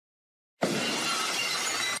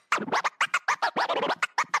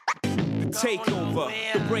Takeover,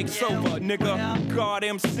 the break's over, nigga. God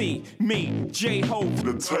MC, me, J-Ho.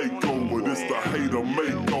 The takeover, this the hater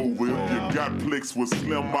makeover. If you got flicks with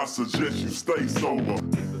Slim, I suggest you stay sober.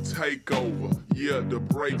 The takeover, yeah, the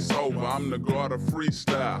break's over. I'm the god of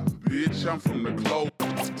freestyle, bitch, I'm from the globe.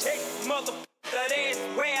 That is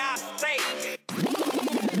where I stay.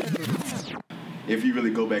 If you really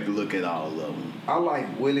go back and look at all of them. I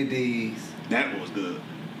like Willie D's. That was good.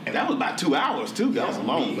 And that was about 2 hours too. That was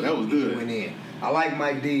long, but that was good. Went in. I like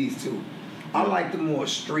Mike D's too. I like the more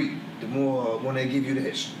street, the more when they give you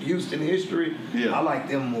that Houston history. Yeah. I like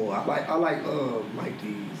them more. I like Mike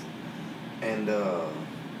D's, and who else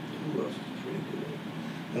was pretty good?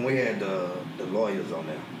 When we had the lawyers on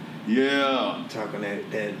there. Yeah. Talking that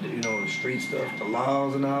the street stuff, the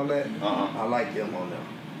laws and all that. I like them on there.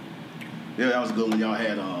 Yeah, that was a good one. Y'all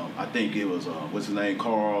had I think it was what's his name,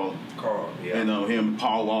 Carl, yeah, and him,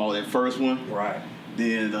 Paul Wall, that first one. Right.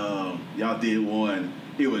 Then y'all did one.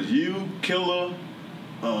 It was you, Killer,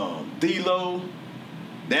 D-Lo.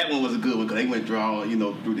 That one was a good one because they went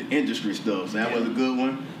through the industry stuff. So that was a good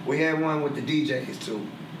one. We had one with the DJs too.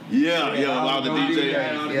 Yeah, a lot of the DJs.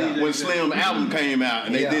 Yeah. When Slim album came out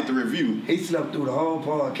and they did the review. He slept through the whole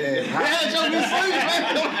podcast.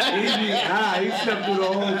 He slept through the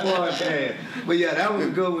whole podcast. But yeah, that was a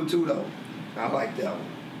good one too though. I like that one.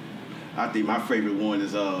 I think my favorite one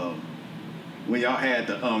is when y'all had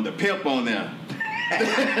the pimp on there.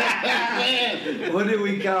 What did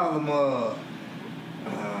we call him?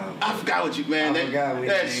 I forgot what you, man.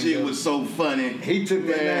 That shit was so funny. He took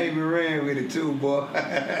that name and ran with it too, boy.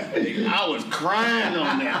 I was crying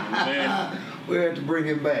on that one, man. We had to bring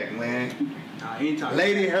it back, man.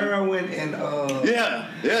 Lady Heroin and yeah,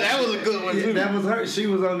 that was a good one too. That was her. She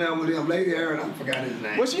was on there with him. Lady Heroin, I forgot his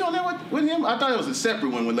name. Was she on there with him? I thought it was a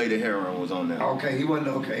separate one when Lady Heroin was on there. Okay, he wasn't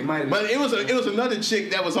okay. He might have. But it was another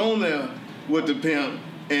chick that was on there with the pimp,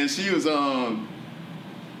 and she was I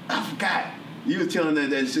forgot. You was telling her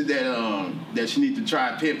that she need to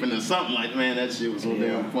try pimping or something like. Man, that shit was so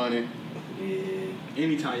damn funny. Yeah.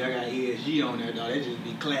 Anytime y'all got ESG on there, dog, that just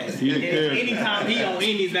be classic. Anytime he on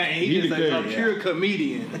anything, he just a pure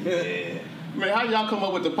comedian. Yeah. Man, how y'all come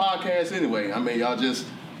up with the podcast anyway? I mean, y'all just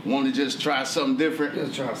want to just try something different?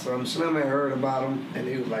 Just try something. Slim had heard about him, and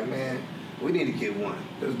he was like, man, we need to get one.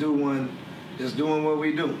 Let's do one. Just doing what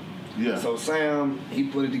we do. Yeah. So Sam, he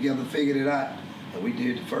put it together, figured it out, and we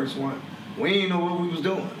did the first one. We ain't know what we was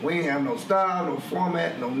doing. We ain't have no style, no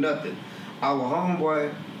format, no nothing. Our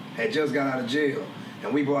homeboy had just got out of jail,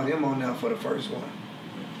 and we brought him on there for the first one.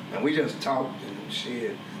 And we just talked and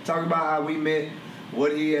shit. Talked about how we met,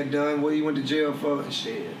 what he had done, what he went to jail for, and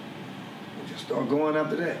shit. We just started going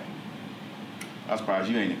after that. I'm surprised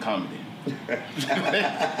you ain't a comedy.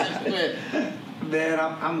 Man,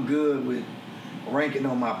 I'm good with ranking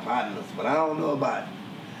on my partners, but I don't know about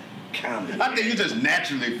comedy. I think you're just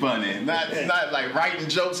naturally funny. Not like writing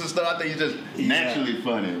jokes and stuff. I think you're just naturally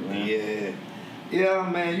funny, man. Yeah,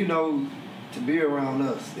 man, to be around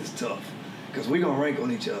us is tough. Because we going to rank on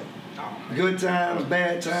each other. Good times,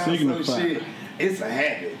 bad times, some shit. It's a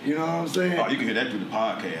habit. You know what I'm saying? Oh, you can hear that through the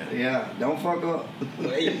podcast. Yeah, don't fuck up.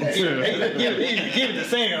 Give it to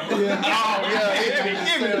Sam. Yeah. Oh,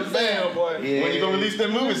 yeah. Give it to Sam, boy. Yeah. When you going to release that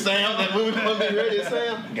movie, Sam? That movie going to be ready,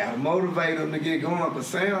 Sam? Got to motivate him to get going. But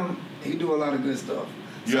Sam, he do a lot of good stuff.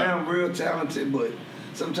 Yeah. Sam real talented, but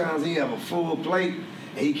sometimes he have a full plate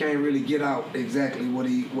and he can't really get out exactly what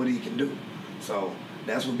he can do. So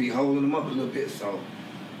that's what be holding him up a little bit. So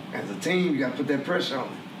as a team, you got to put that pressure on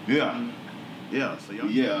him. Yeah. Yeah. So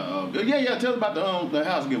tell us about the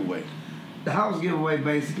house giveaway. The house giveaway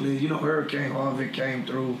basically, Hurricane Harvey came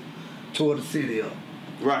through, tore the city up.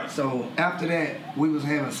 Right. So after that, we was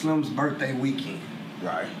having Slim's birthday weekend.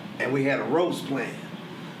 Right. And we had a roast plan.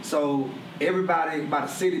 So everybody, by the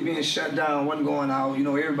city being shut down, wasn't going out,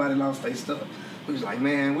 everybody lost their stuff. We was like,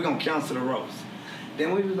 man, we're going to cancel the roast.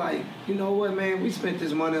 Then we was like, you know what, man, we spent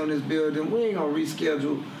this money on this building. We ain't going to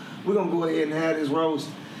reschedule. We're going to go ahead and have this roast.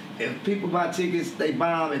 If people buy tickets, they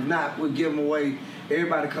buy them. If not, we'll give them away.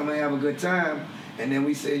 Everybody come and have a good time. And then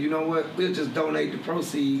we said, you know what, we'll just donate the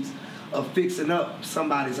proceeds of fixing up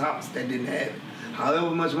somebody's house that didn't have it.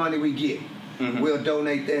 However much money we get, we'll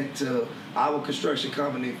donate that to our construction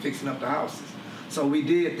company fixing up the houses. So we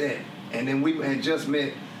did that. And then we had just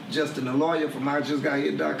met Justin, the lawyer from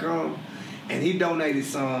IJustGotHit.com, and he donated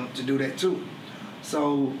some to do that too.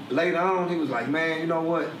 So later on, he was like, man, you know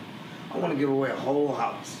what? I want to give away a whole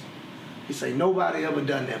house. He said, nobody ever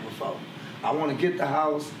done that before. I want to get the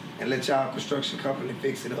house and let y'all construction company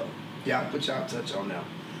fix it up. Y'all put y'all touch on that.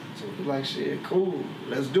 So we was like, shit, cool,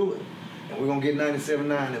 let's do it. And we're going to get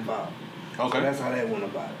 97.9 involved. Okay. So that's how that went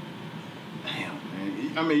about it. Damn,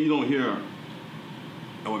 man. I mean, you don't hear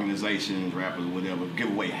organizations, rappers, whatever,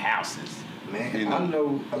 give away houses. Man, You know? I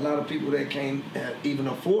know a lot of people that can't even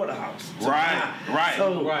afford a house. Right.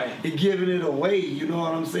 So Right. you're giving it away, you know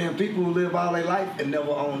what I'm saying? People who live all their life and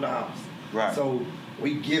never owned a house. Right. So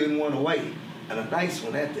we giving one away, and a nice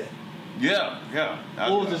one at that. Yeah.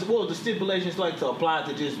 What was the stipulations like to apply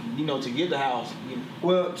to just, to get the house?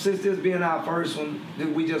 Well, since this being our first one,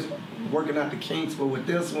 then we just working out the kinks. But with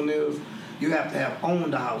this one is, you have to have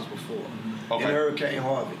owned the house before Okay. in Hurricane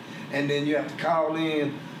Harvey, and then you have to call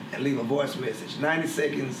in and leave a voice message, 90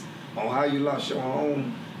 seconds on how you lost your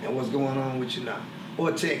home and what's going on with you now,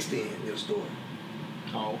 or text in your story.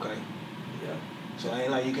 Oh, okay. Yeah. So it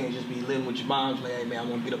ain't like you can't just be living with your mom. Like, hey man, I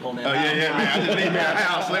want to get up on that. Oh, house. yeah, man. I just need me a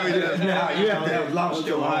house. Let me just. Now you have to have lost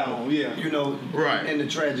your home, Yeah. Right. in the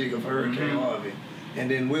tragic of Hurricane Harvey,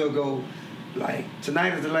 and then we'll go like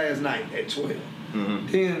tonight is the last night at 12.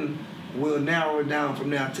 Then we'll narrow it down from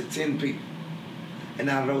now to 10 people, and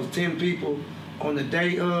out of those 10 people, on the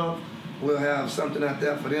day of, we'll have something out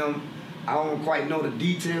there for them. I don't quite know the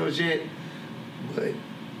details yet, but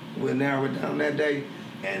we'll narrow it down that day,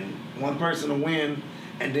 and one person will win,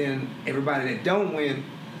 and then everybody that don't win,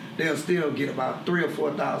 they'll still get about $3,000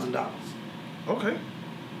 or $4,000. Okay.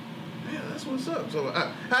 Yeah, that's what's up. So,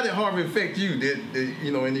 how did Harvey affect you? Did any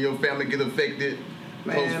of your family get affected?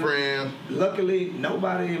 Close friends? Luckily,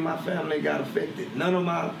 nobody in my family got affected. None of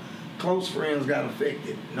my close friends got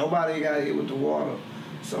affected. Nobody got hit with the water.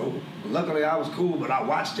 So, luckily, I was cool, but I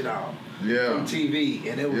watched it all from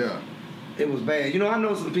TV, and it was bad. I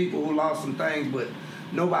know some people who lost some things, but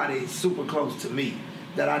nobody super close to me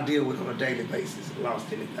that I deal with on a daily basis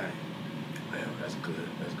lost anything. Man, that's good.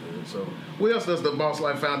 That's good. So, what else does the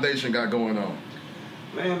Bosslife Foundation got going on?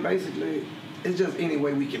 Man, basically, it's just any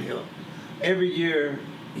way we can help. Every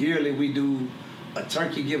yearly, we do a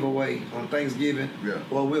turkey giveaway on Thanksgiving. Yeah.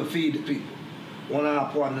 Or we'll feed the people. One of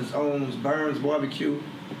our partners owns Burns Barbecue.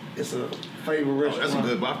 It's a favorite restaurant. That's a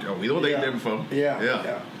good barbecue. We don't ate there before.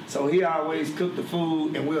 Yeah. So he always cook the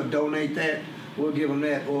food, and we'll donate that. We'll give him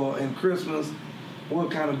that. Or in Christmas, we'll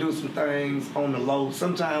kind of do some things on the low.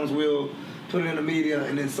 Sometimes we'll put it in the media,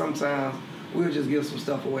 and then sometimes we'll just give some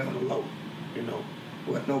stuff away on the low,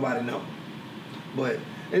 what nobody know. But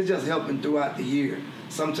it's just helping throughout the year.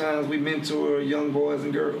 Sometimes we mentor young boys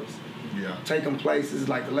and girls. Yeah. Take them places.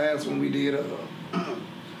 Like the last one we did,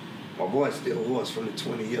 my voice still hoarse from the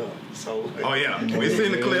 20 yards. So. Oh yeah, we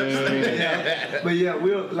seen the clips. But yeah,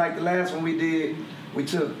 like the last one we did, we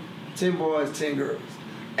took 10 boys, 10 girls,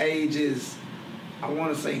 ages, I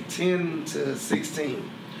want to say 10 to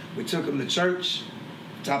 16. We took them to church,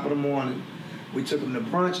 top of the morning. We took them to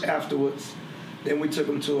brunch afterwards. Then we took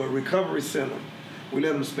them to a recovery center. We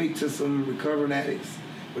let them speak to some recovering addicts.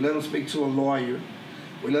 We let them speak to a lawyer.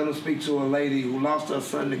 We let them speak to a lady who lost her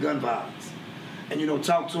son to gun violence. And,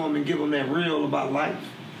 talk to them and give them that real about life.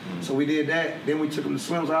 Mm-hmm. So we did that. Then we took them to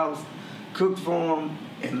Slim's house, cooked for them,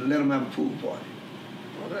 and let them have a pool party.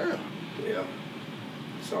 Oh, damn. Yeah.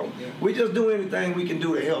 So we just do anything we can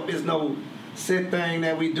do to help. There's no set thing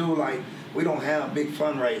that we do. Like, we don't have big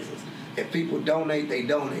fundraisers. If people donate, they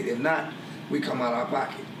donate. If not, we come out of our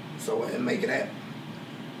pocket. So, and make it happen.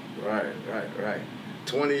 Right.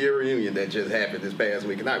 20-year reunion that just happened this past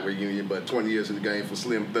week. Not reunion, but 20 years in the game for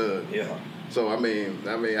Slim Thug. Yeah. So, I mean,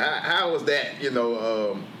 how was that?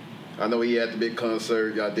 I know he had the big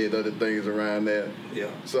concert. Y'all did other things around that.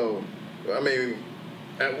 Yeah. So, I mean,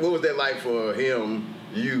 what was that like for him,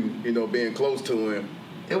 you being close to him?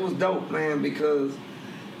 It was dope, man, because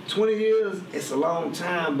 20 years, it's a long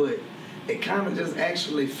time, but it kind of just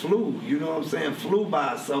actually flew, flew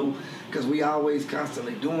by. So, because we always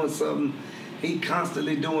constantly doing something. He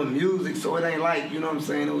constantly doing music, so it ain't like, it was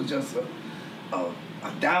just a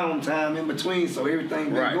downtime in between, so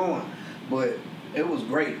everything been going. But it was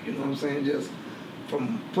great, just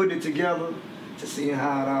from putting it together to seeing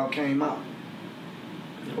how it all came out.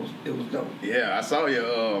 It was dope. Yeah, I saw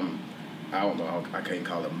your, I don't know, I can't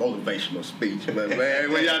call it motivational speech, but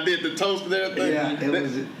man, when y'all did the toast and everything. Yeah, it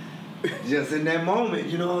was just in that moment,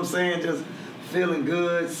 just feeling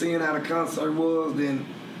good, seeing how the concert was, then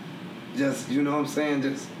just,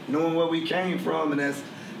 just knowing where we came from, and that's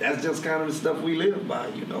just kind of the stuff we live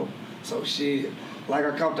by, So shit, like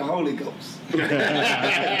I caught the Holy Ghost. So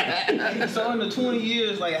in the 20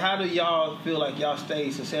 years, like, how do y'all feel like y'all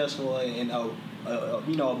stayed successful and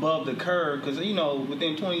above the curve? Because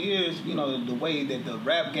within 20 years, the way that the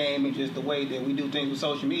rap game and just the way that we do things with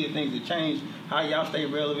social media, things have changed. How y'all stay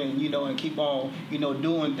relevant, and keep on,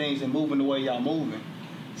 doing things and moving the way y'all moving.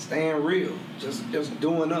 Staying real, just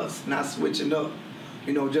doing us, not switching up,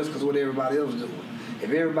 just because what everybody else is doing. If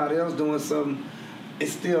everybody else doing something,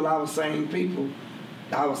 it's still our same people,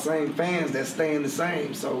 our same fans that staying the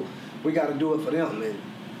same. So we got to do it for them, and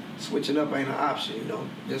switching up ain't an option, you know.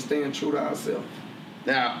 Just staying true to ourselves.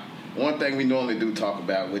 Now, one thing we normally do talk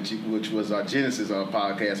about, which was our genesis of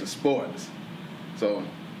our podcast, is sports. So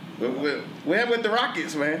we're with the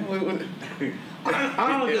Rockets, man.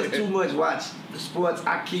 I don't just too much watch the sports.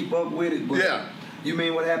 I keep up with it, but yeah. You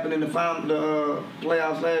mean what happened in the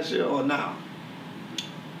playoffs last year or now?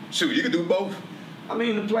 Shoot, you can do both. I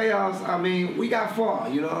mean, the playoffs, we got far,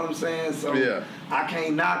 you know what I'm saying? So yeah. I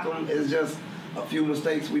can't knock them. It's just a few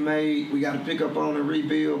mistakes we made. We got to pick up on and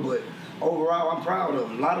rebuild, but overall, I'm proud of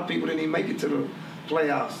them. A lot of people didn't even make it to the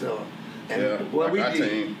playoffs, so. And what we did.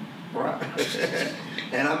 Team. Right.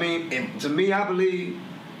 And I mean, to me, I believe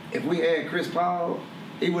if we had Chris Paul,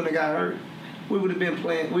 he wouldn't have got hurt. We would have been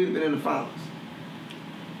playing, we would have been in the finals.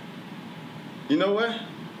 You know what?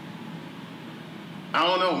 I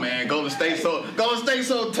don't know, man. Golden State so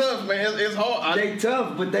tough, man. It's hard. They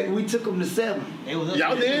tough, but we took them to 7. It was up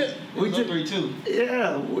Y'all 3-2. did? We took 3-2.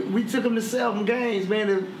 Yeah, we took them to 7 games, man.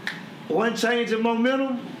 If one change of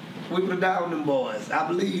momentum, we would have downed them boys. I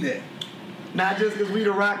believe that. Not just because we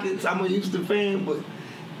the Rockets, I'm a Houston fan, but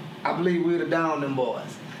I believe we would have downed them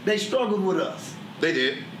boys. They struggled with us. They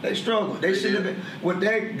did. They struggled. They shouldn't have been. With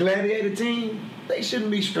that gladiator team, they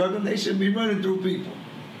shouldn't be struggling. They shouldn't be running through people.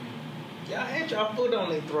 Y'all had y'all foot on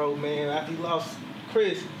their throat, man, after you lost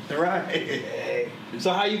Chris. Right.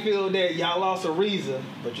 So how you feel that y'all lost Ariza,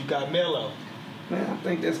 but you got Melo? Man, I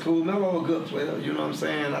think that's cool. Melo a good player, you know what I'm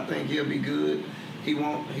saying? I think he'll be good. He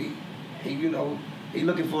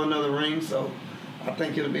looking for another ring, so I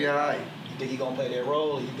think it'll be all right. You think he gonna play that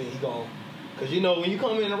role? Or you think he gonna? Cause you know when you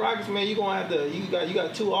come in the Rockets, man, you gonna have to. You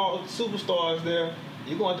got 2 all superstars there.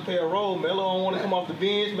 You gonna have to play a role. Melo don't want to come off the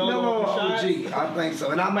bench. Melo OG, I think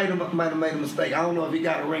so. And I might have made a mistake. I don't know if he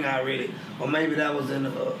got a ring already, or maybe that was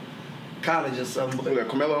in college or something. But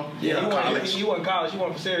Carmelo? Yeah, college. He wasn't college. He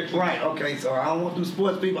wasn't for Syracuse. Right. Okay. So I don't want them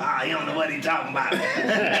sports people. He don't know what he talking about.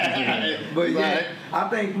 But yeah, I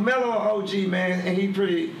think Melo OG, man, and he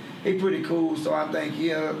pretty cool. So I think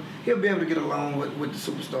he'll be able to get along with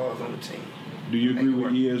the superstars on the team. Do you agree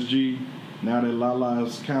with ESG now that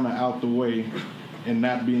Lala's kind of out the way and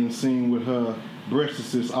not being seen with her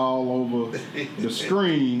breasts all over the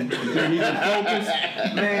screen? Then he can focus?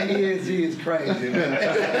 Man, ESG is crazy, man.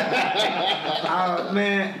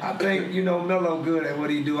 Man, I think, Melo good at what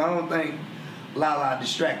he do. I don't think Lala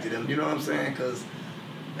distracted him, you know what I'm saying? Because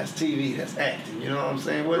that's TV, that's acting, you know what I'm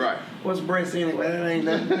saying? What's breasts anyway? That ain't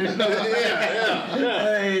nothing.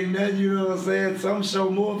 That ain't nothing, you know what I'm saying? Some show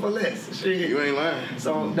more for less. Shit. You ain't lying.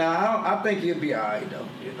 So, now I think he'll be all right, though,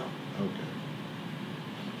 Okay.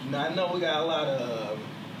 Now, I know we got a lot of,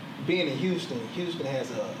 being in Houston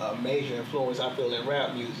has a major influence, I feel, in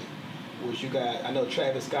rap music. Which I know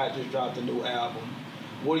Travis Scott just dropped a new album.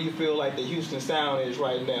 What do you feel like the Houston sound is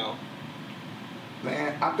right now?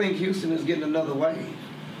 Man, I think Houston is getting another wave.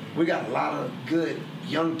 We got a lot of good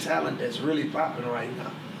young talent that's really popping right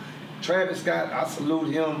now. Travis Scott, I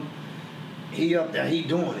salute him. He up there, he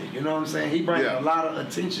doing it. You know what I'm saying? He bringing a lot of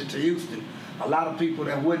attention to Houston. A lot of people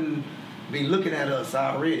that wouldn't be looking at us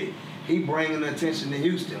already. He bringing attention to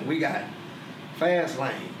Houston. We got Fast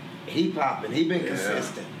Lane. He popping. He been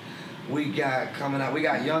consistent. We got coming out. We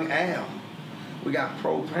got Young Al. We got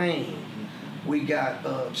Propane. We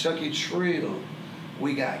got Chucky Trill.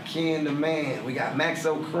 We got Ken the Man. We got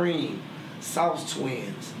Maxo Cream, Sauce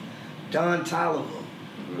Twins, Don Tolliver.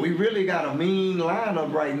 We really got a mean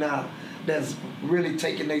lineup right now that's really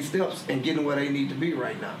taking their steps and getting where they need to be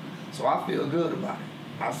right now. So I feel good about it.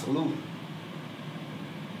 I salute them.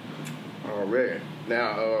 All right.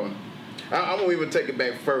 Now, I won't even take it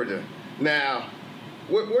back further. Now,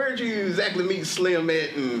 where did you exactly meet Slim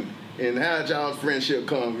at, and how did y'all's friendship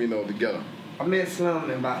come, together? I met Slim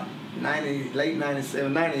in about late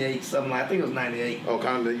 97, 98, something like, I think it was 98. Oh,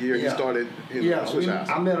 kind of the year he started in Switch House.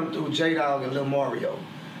 I met him through J-Dog and Lil Mario.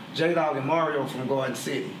 J-Dog and Mario from Garden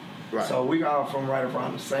City. Right. So we all from right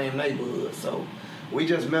around the same neighborhood. So we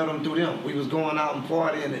just met them through them. We was going out and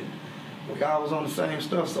partying, and we all was on the same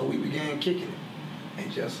stuff, so we began kicking it.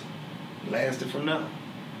 And just lasted from there.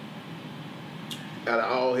 Out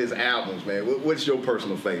of all his albums, man, what's your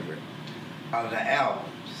personal favorite? Out of the albums,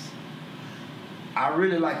 I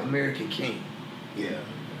really like American King. Yeah.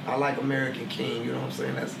 I like American King, you know what I'm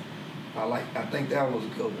saying? I think that was a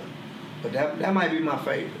good one. But that might be my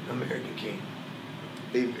favorite, American King.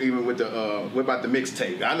 Even with what about the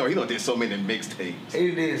mixtape? I know he did so many mixtapes.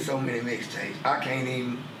 He did so many mixtapes. I can't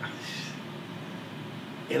even.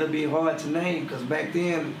 it'll be hard to name because back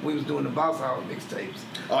then we was doing the Boss Hog mixtapes.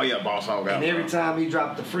 Oh yeah, Boss Hog. And every time he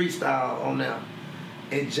dropped the freestyle on there,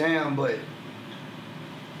 it jammed. But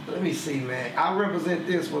let me see, man. I Represent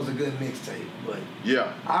This was a good mixtape, but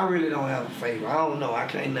yeah, I really don't have a favorite. I don't know. I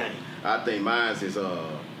can't name. I think mine is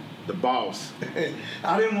The Boss.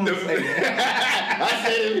 I didn't want to say that. I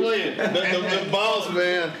said it for you. The Boss,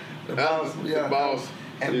 man. The Boss, yeah. The Boss,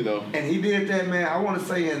 and, you know. And he did that, man, I want to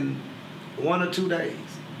say in 1 or 2 days.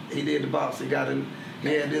 He did The Boss. He got in,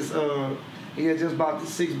 he had this, he had just bought the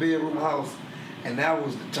 6-bedroom house, and that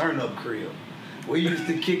was the turn-up crib. We used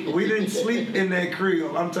to kick, we didn't sleep in that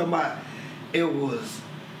crib. I'm talking about, it was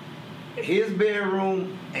his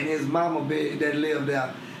bedroom and his mama bed that lived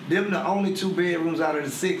there. Them the only 2 bedrooms out of the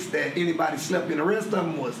 6 that anybody slept in. The rest of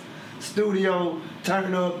them was studio,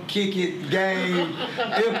 turn up, kick it, game.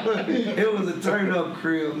 It was a turn up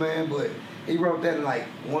crib, man. But he wrote that in like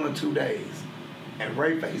 1 or 2 days. And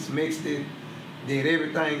Rayface mixed it, did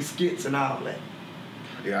everything, skits and all that.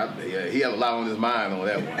 Yeah, he had a lot on his mind on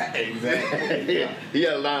that one. Exactly. He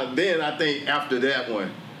had a lot. Then I think after that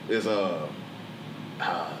one is I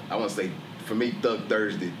want to say for me Thug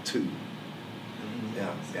Thursday 2.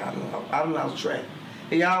 Yeah, see, I don't lost track.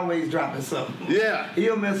 He always dropping something. Yeah.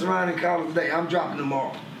 He'll mess around and call it today. I'm dropping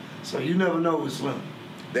tomorrow. So you never know with Slim.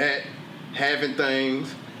 That Having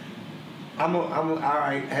Things. I'm all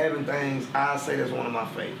right. Having Things. I say that's one of my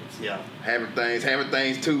favorites. Yeah. Having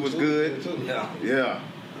Things 2 was good. Yeah. Yeah.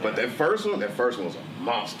 But that first one was a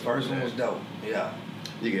monster. First one was dope. Yeah.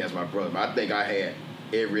 You can ask my brother. I think I had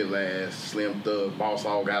every last Slim Thug, Boss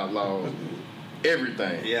Hog Outlaws,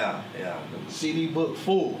 everything. Yeah. CD book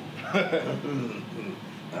full. That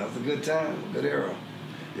was a good time, good era.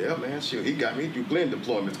 Yeah, man, sure. He got me through plenty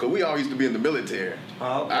deployments because we all used to be in the military.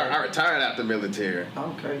 Oh, okay. I retired out the military.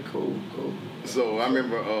 Okay, cool. So I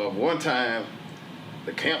remember one time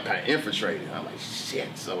the camp got infiltrated. I'm like,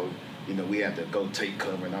 shit. So, we had to go take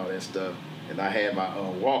cover and all that stuff. And I had my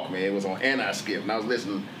Walkman. It was on anti-skip. And I was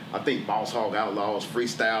listening, I think Boss Hog Outlaws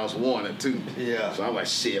Freestyles 1 or 2. Yeah. So I'm like,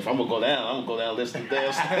 shit, if I'm going to go down, I'm going to go down and listen to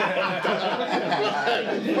that.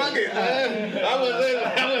 Fuck it, man. I wouldn't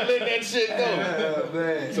let that shit go.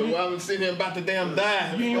 Man. So I'm sitting here about to damn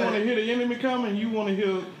die. You want to hear the enemy coming? You want to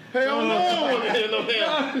hear... Hell no, I don't want to hear no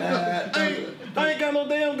damn... I ain't got no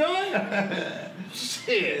damn gun.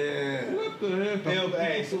 Shit. Yeah. What the hell?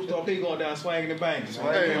 Hey, Superstar P going down swinging and banging.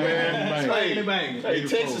 Hey, man. Swinging and banging. Hey,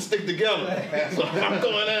 Texas stick together. So I'm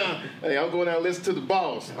going down. Hey, I'm going down and listen to the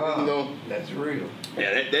Boss. That's real.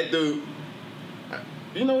 Yeah, that dude.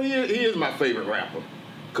 He is my favorite rapper,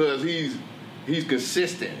 cause he's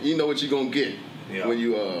consistent. You know what you're gonna get when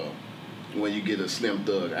you get a Slim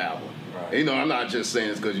Thug album. Right. I'm not just saying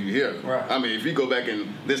it's because you hear it. Right. I mean, if you go back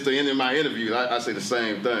and listen to any of my interviews, I say the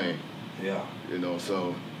same thing. Yeah.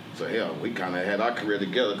 So yeah, we kind of had our career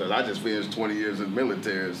together because I just finished 20 years in the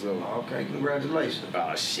military. So. Okay, congratulations.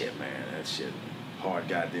 Oh shit, man, that shit, hard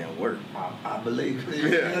goddamn work. I believe it.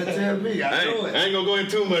 Yeah. You tell me, I know it. I ain't gonna go in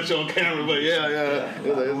too much on camera, but yeah.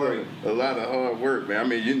 It's a lot of hard work, man. I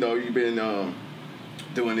mean, you've been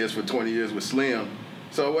doing this for 20 years with Slim.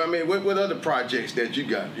 So I mean, what other projects that you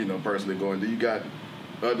got, personally going? Do you got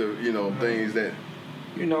other, things that?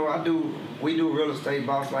 We do real estate,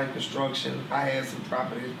 Bosslife Construction. I had some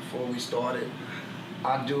properties before we started.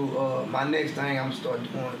 I do, my next thing I'm gonna start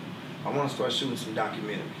doing, I want to start shooting some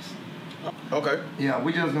documentaries. Okay. Yeah,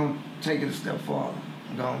 we just gonna take it a step farther.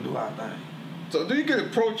 Gonna do our thing. So do you get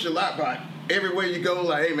approached a lot by everywhere you go,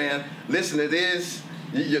 like, hey man, listen to this,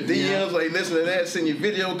 your DMs, like listen to that, send you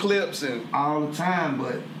video clips and all the time,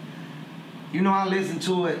 but I listen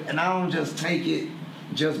to it and I don't just take it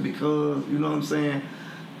just because, you know what I'm saying?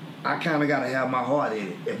 I kind of got to have my heart in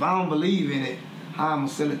it. If I don't believe in it, how I'm going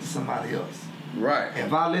to sell it to somebody else? Right.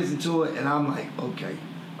 If I listen to it and I'm like, okay,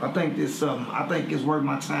 I think this something, I think it's worth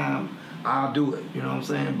my time, I'll do it. You know what I'm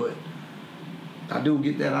saying? But I do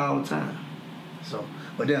get that all the time. So,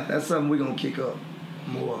 but that's something we're going to kick up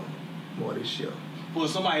more this year. For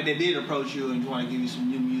somebody that did approach you and want to give you some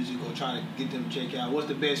new music or try to get them to check out, what's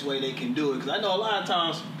the best way they can do it? Because I know a lot of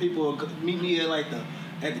times people meet me at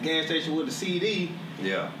the gas station with a CD.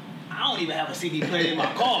 Yeah. I don't even have a CD player in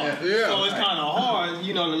my car. So it's kind of hard,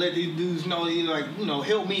 to let these dudes know,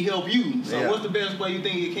 help me help you. So what's the best way you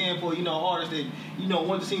think you can for, artists that,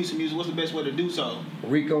 want to sing some music, what's the best way to do so?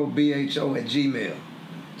 Rico, BHO at Gmail.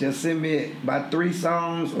 Just send me about 3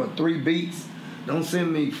 songs or 3 beats. Don't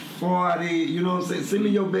send me 40, you know what I'm saying? Send me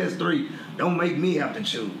your best 3. Don't make me have to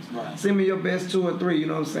choose. Right. Send me your best 2 or 3, you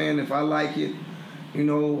know what I'm saying? If I like it,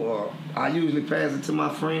 or I usually pass it to my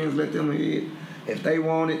friends, let them hear it. If they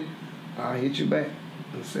want it, I'll hit you back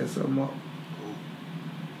and set something up.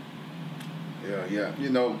 Yeah. You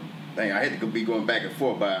know, dang, I hate to be going back and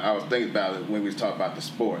forth, but I was thinking about it when we was talking about the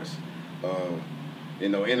sports. You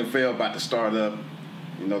know, NFL about to start up.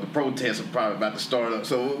 You know, the protests are probably about to start up.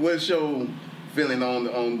 So what's your feeling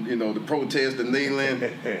on you know, the protest, the kneeling,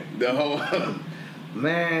 the whole...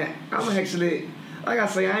 Man, I'm actually, like I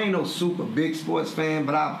say, I ain't no super big sports fan,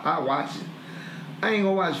 but I watch it. I ain't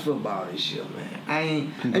gonna watch football this year, man. I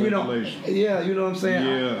ain't, and you know, yeah, you know what I'm saying?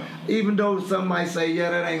 Yeah. Even though some might say,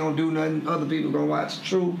 yeah, that ain't gonna do nothing, other people gonna watch,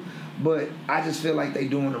 true, but I just feel like they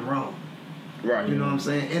doing them wrong. Right. You know what I'm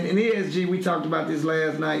saying? And ESG, we talked about this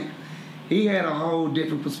last night. He had a whole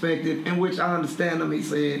different perspective, in which I understand him. He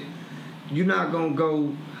said, I'm not gonna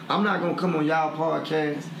come on y'all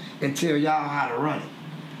podcast and tell y'all how to run it.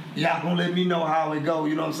 Y'all gonna let me know how it go,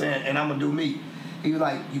 you know what I'm saying? And I'm gonna do me. He was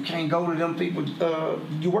like, you can't go to them people,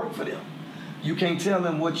 you work for them. You can't tell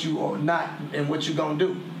them what you are not and what you gonna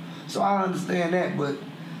do. So I understand that, but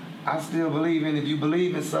I still believe in, if you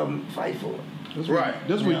believe in something, fight for it. That's right.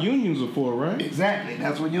 That's what unions are for, right? Exactly.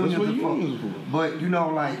 That's what unions are for. But you know,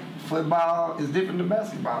 like football is different than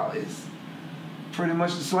basketball. It's pretty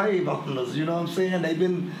much the slave owners. You know what I'm saying?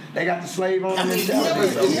 They got the slave owner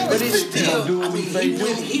mentality. But it's still, do what we say do.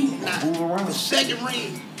 Move around. The second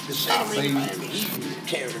ring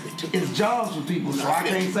carried it too. It's jobs for people, so I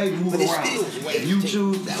can't say move around. If you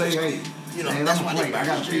choose to say, hey, man, I'm gonna play. I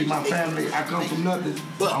gotta feed my family. I come from nothing.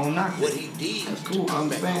 I don't knock it. That's cool. I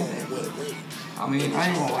understand that. I mean, I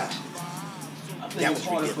ain't gonna watch it. I think it's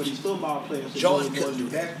harder for these football players to do it more than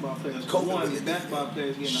basketball players. One, the basketball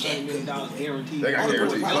players getting $100 million guaranteed. They got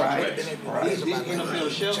guaranteed. These NFL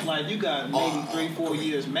shelf, like, you got maybe 3-4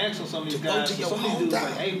 years max on some of these guys. So some of these dudes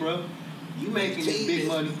like, hey, bro, you making this big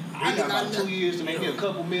money. I got about 2 years to make me a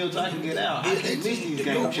couple meals so I can get out. I can't miss these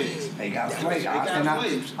game checks. They gotta play.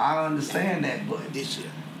 I understand that, but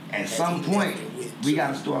at some point, we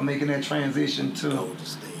gotta start making that transition to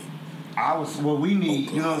what we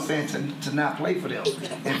need, you know what I'm saying, to not play for them.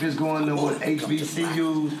 If it's going to what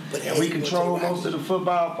HBCUs and we control most of the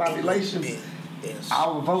football population,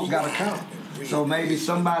 our vote gotta count. So maybe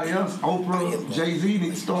somebody else, Oprah, Jay-Z,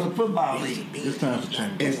 need to start a football league. It's time for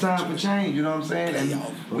change. It's time for change, you know what I'm saying? And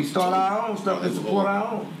we start our own stuff and support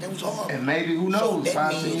our own. And maybe, who knows,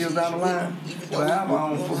 5-10 years down the line, we'll have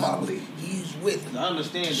our own football league. I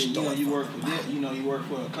understand that, you know, you work for them, you know, you work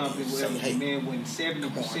for a company where, man, when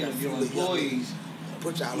 70% of your employees,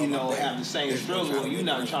 you know, have the same struggle, and you're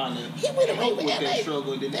not trying to help with that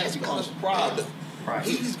struggle, then that becomes a problem. Right.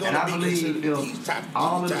 And I believe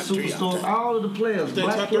all of the superstars, all of the players,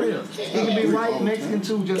 black players, it can be white, Mexican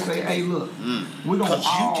too, just say, hey, look, we're going to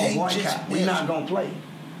all boycott. We're not going to play.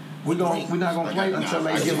 We're not gonna play until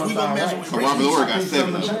they give us our rights. Robert Orr got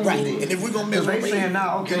 7. Right. And if we're gonna mess they saying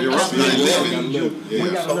now, okay, we got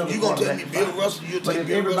another part of that. But if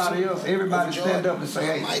everybody stand up and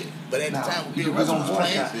say, hey, but at the time we're gonna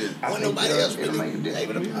boycott. When nobody else really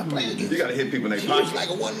able to play against. You gotta hit people in their pockets. Like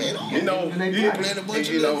a one-man army. You know,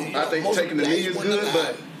 I think taking the knee is good,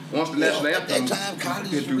 but once the national anthem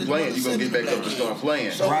gets through playing, you're going to get back up and start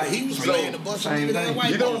playing. Right. He was playing the bus.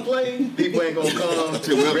 You don't play, people ain't going to come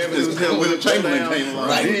to revenues come with a Chamberlain came around.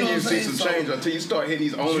 Then you see some change until you start hitting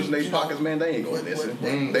these owners in their pockets, man, they ain't going to listen.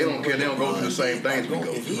 They don't care. They don't go through the same things we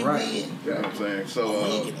go through. Right. You know what I'm saying?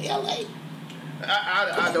 So,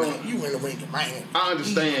 I don't. You in the ring in Miami. I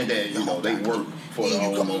understand that, you know, they work for the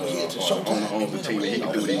owner owns the team and he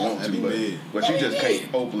can do what he wants to, but you just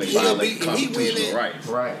can't openly violate constitutional rights.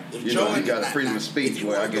 Right. You know, you got freedom of speech.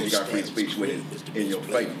 Well, I guess you got freedom of speech with it in your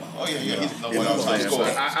favor. Oh yeah, You know what I'm saying? So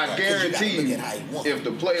I guarantee you, if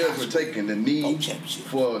the players were taking the knee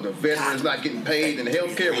for the veterans not getting paid and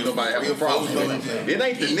health care, would nobody have a problem with it. It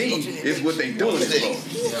ain't the knee, it's what they doing it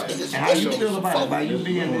for. And how you feel about it? By you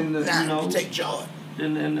being in the, you know, take Jordan.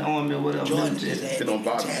 in the army or whatever. It don't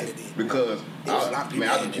bother me because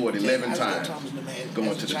I deployed 11 times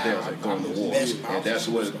going to the desert, going to war, and that's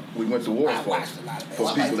what we went to war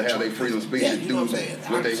for people to have their freedom of speech and do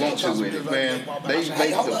what they want to with it. Man, they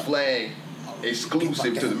make the flag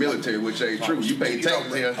exclusive to the military, which ain't true. You pay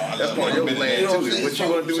taxes here, that's part of your flag too. What you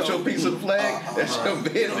want to do with your piece of flag, that's your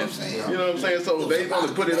business. You know what I'm saying? So they want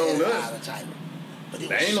to put it on us.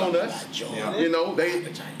 They ain't on us. You know,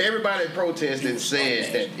 everybody that protested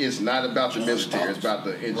said that it's not about the military, it's about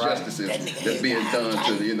the injustices that's being done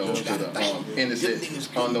to the, you know, to the innocent,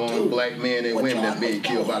 unarmed black men and women that's being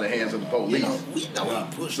killed by the hands of the police.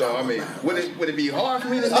 So I mean, would it be hard for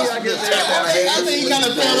me to see? I guess I think he kind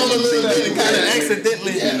of fell on a little bit, kind of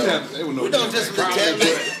accidentally. You know, we don't just look at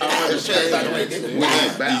it. I chest out the way.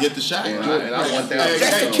 He hit the shot. And I want that.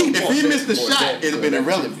 If he missed the shot, it'd have been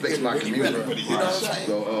irrelevant. Fix my community. You know what I'm saying?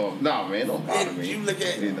 So, no, man, don't bother me. You look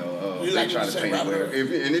at, they try to paint where.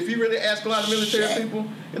 If you really ask a lot of military people,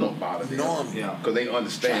 it don't bother them. Because they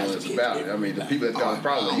understand what it's about. I mean, the people that's got a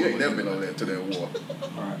problem, you ain't never been over there to that war.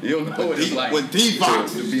 You don't know what it's like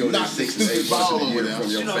to be on that 6 to 8 months in a year from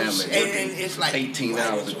your family. And it's like 18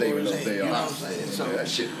 hours a day with no day off. That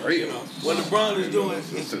shit real. What LeBron is doing,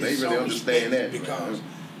 so they really understand that. Because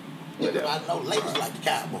I know ladies like the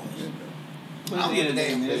Cowboys. I don't give a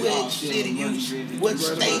damn which city what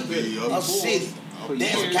state or city.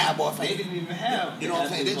 There's a Cowboy fan. They didn't even have. You know what I'm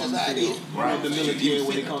saying? This is how it is. Right. The military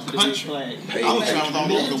when it comes to the big flag. I was traveling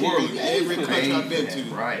all over the world. Every country I've been to.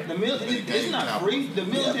 Right. The military, it's not free. The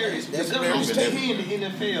military, the government is paying the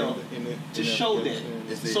NFL to show that.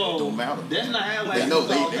 So that's not how like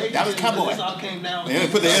that was Cowboy. This all came down. They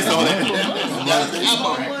didn't put the S on it.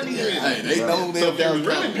 Hey, they know they was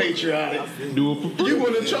really patriotic. You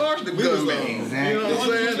want to charge the government. You know what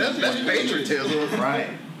I'm saying? That's patriotism.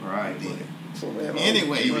 Right.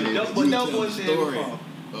 Anyway, but no one said story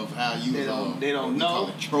of how you they don't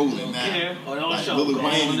know trolling now. Yeah, or don't like show. Lil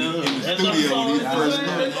Wayne in the studio when he first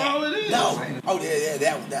started. That's all it is. No. Oh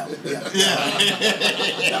that one.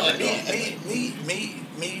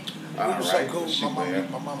 Me. All was right. so cool.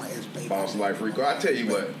 My mama asked me. Bosslife Rico. I tell you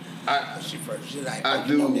what, I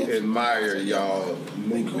do admire y'all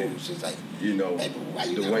movement. You know,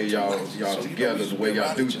 the way y'all together, the way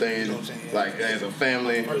y'all do things, like as a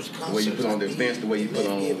family, the way you put on the events, the way you put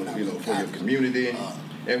on, for your community.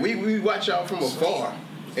 And we watch y'all from afar.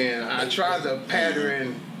 And I try to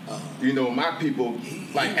pattern, my people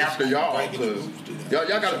like after y'all, because y'all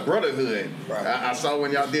got a brotherhood. I saw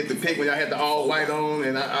when y'all did the pic, when y'all had the all white on,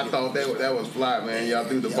 and I thought that was fly, man. Y'all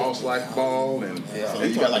do the Bosslife ball, and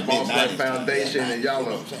you got the Bosslife Foundation, and y'all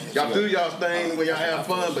do y'all's thing when y'all have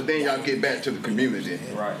fun, but then y'all get back to the community.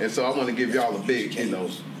 And so I want to give y'all a big, a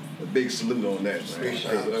big salute on that,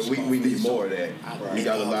 man. We need more of that. We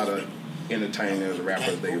got a lot of entertainers,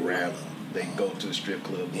 rappers, they rap. They go to the strip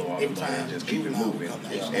club, blow all the money, and just keep it moving,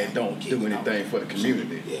 and don't do anything for the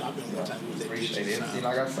community. Appreciate it. See,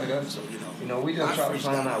 like I said, that's, we just try to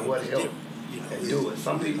find out what help and do it.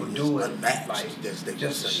 Some people do it like just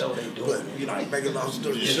to show they do it. Like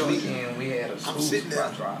this weekend we had a school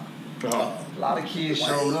supply drive. A lot of kids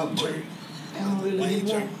showed up, but they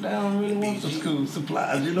don't really want the school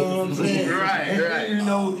supplies. You know what I'm saying?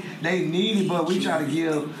 Right. They need it, but we try to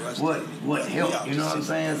give what help. You know what I'm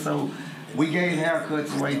saying? So. We gave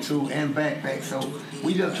haircuts away too and backpacks, so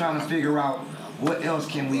we just trying to figure out what else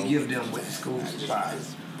can we give them with the school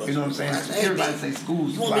supplies. You know what I'm saying? Everybody say school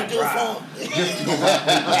supply drive. Just to go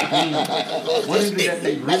back. What is it that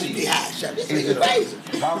they really need? Is it a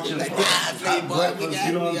voucher for hot breakfast?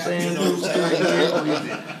 You know what I'm saying? Or is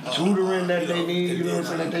it tutoring that they need? You know what I'm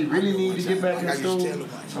saying? That they really need to get back in school.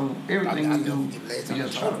 So everything we do, we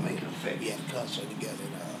just try to make it effective.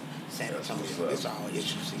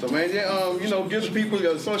 So man, give the people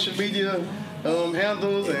your social media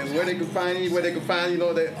handles and where they can find you,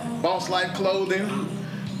 that Bosslife clothing.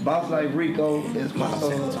 Bosslife Rico is my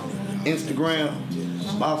Instagram.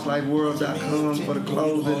 BossLifeWorld.com for the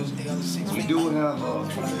clothing. We do have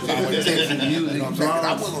music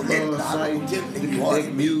blog site. The Connect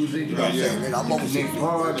Music. The Connect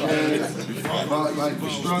Podcast. Bosslife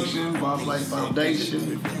Construction. Bosslife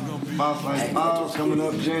Foundation. Bosslife Boss coming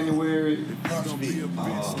up January.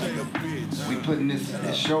 We putting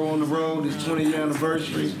this show on the road, this 20th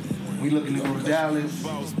anniversary. We looking to go to Dallas,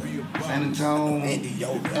 San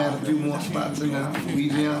Antonio, add a few more spots in there,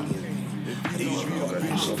 Louisiana.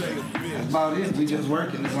 That's about it. We just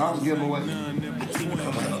working. It's all giveaway. That's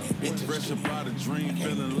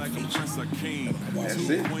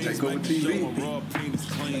it. Takeover TV.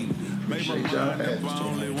 Appreciate y'all.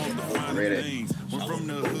 Ready. From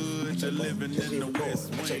the hood to living in the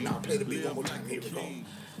West. I say, no, play the beat one more time. Here we go.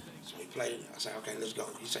 So he played it. I said, okay, let's go.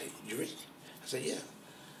 He said, you ready? I said, yeah.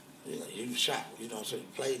 You shot, so you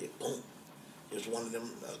played it, boom. It was one of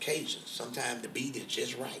them occasions. Sometimes the beat is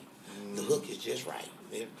just right. The hook is just right.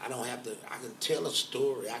 I don't have to, I can tell a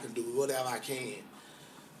story. I can do whatever I can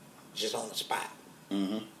just on the spot.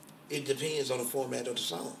 It depends on the format of the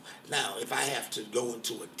song. Now, if I have to go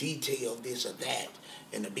into a detail of this or that,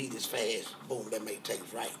 and the beat is fast, boom, that may take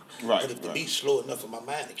it right. But if the beat's slow enough for my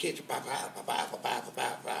mind to catch it,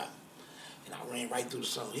 and I ran right through the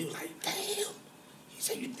song. He was like, damn. He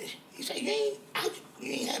said, you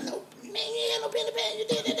ain't have no pen and pad, you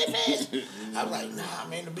did that fast. I was like, nah,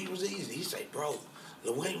 man, the beat was easy. He said, bro,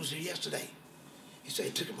 Lil Wayne was here yesterday. He He said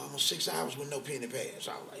it took him almost 6 hours with no pen and pad.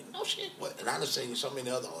 So I was like, no shit. What? And I done seen so many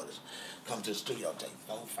other artists come to the studio, take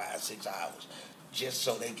 4, 5, 6 hours just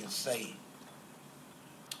so they can say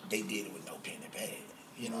they did it with no pen and pad.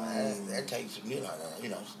 You know, that takes, you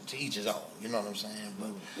know, to each his own. You know what I'm saying?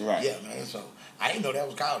 But right. Yeah, man. So I didn't know that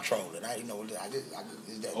was cloud trolling. I didn't know.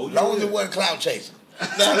 As long as it wasn't cloud chasing.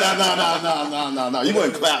 No. You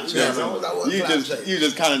wasn't clout chasing. You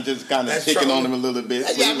just kind of picking on him a little bit.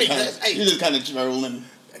 Yeah, I mean, you just kind of trolling.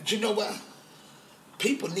 You know what?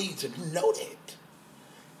 People need to know that.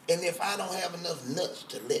 And if I don't have enough nuts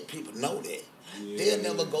to let people know that, they'll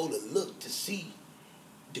never go to look to see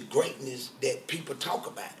the greatness that people talk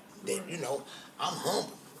about. That, you know, I'm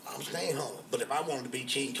humble. I'm staying humble. But if I wanted to be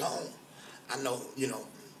King Kong, I know, you know,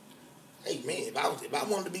 hey man, if I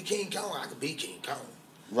wanted to be King Kong, I could be King Kong.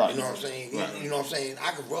 Right. You know what I'm saying? Right. You know what I'm saying?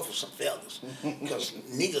 I could ruffle some feathers. Because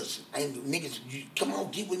niggas, come on,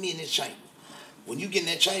 get with me in this chamber. When you get in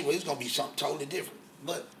that chamber, it's gonna be something totally different.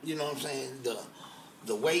 But you know what I'm saying?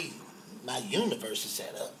 The way my universe is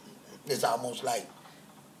set up, it's almost like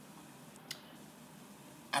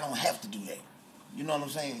I don't have to do that. You know what I'm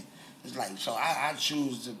saying? It's like, so I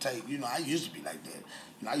choose to take, you know, I used to be like that.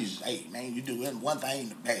 You know, I used to say, hey, man, you do one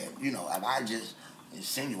thing bad. You know, if I just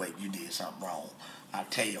insinuate you did something wrong, I'll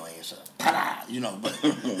tell your ass up. Ta-da! You know, but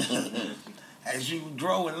as you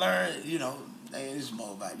grow and learn, you know, it's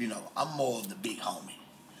more about, you know, I'm more of the big homie.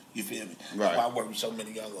 You feel me? Right. I work with so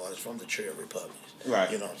many young artists from the Trail Republics. Right.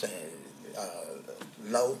 You know what I'm saying?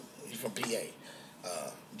 Low, he's from PA.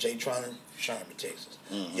 Jay Tronin, Sherman, Texas.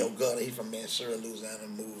 Yo Gutter, he from Mansura, Louisiana,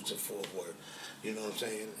 moved to Fort Worth. You know what I'm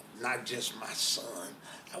saying? Not just my son.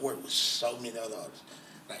 I work with so many other artists.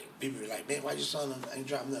 Like, people be like, man, why your son ain't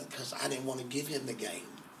dropping nothing? Because I didn't want to give him the game.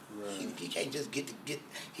 Right. He can't just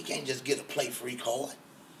get a play free card.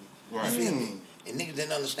 Right. You feel me? And niggas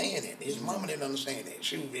didn't understand that. His mama didn't understand that.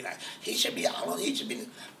 She would be like, he should be all on, he should be.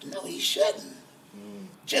 No, he shouldn't.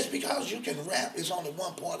 Just because you can rap is only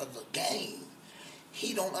one part of the game.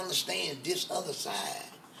 He don't understand this other side.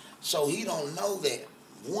 So he don't know that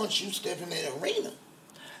once you step in that arena,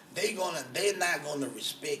 they're not gonna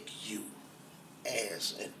respect you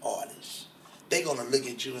as an artist. They're gonna look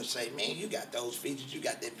at you and say, man, you got those features, you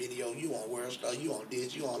got that video, you on World Star, you on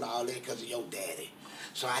this, you on all that because of your daddy.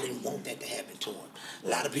 So I didn't want that to happen to him. A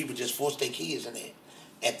lot of people just force their kids in that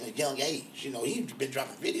at a young age. You know, he's been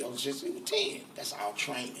dropping videos since he was 10. That's all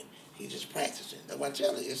training. He's just practicing. That's why I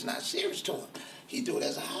tell you, it's not serious to him. He do it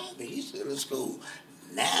as a hobby. He's still in school.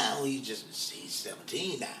 Now he's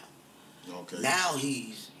 17 now. Okay. Now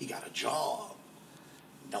he got a job.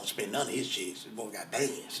 Don't spend none of his chicks. The boy got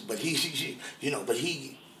bands. But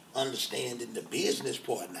he understanding the business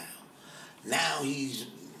part now. Now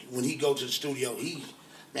when he go to the studio,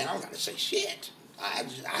 man, I don't got to say shit. I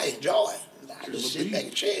enjoy it. I just sit back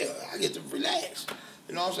and chill. I get to relax.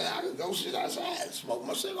 You know what I'm saying? I can go sit outside and smoke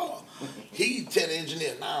my cigar. He tell the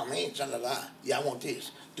engineer, nah, man, yeah, I want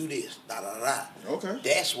this. Do this. Da-da-da. Okay.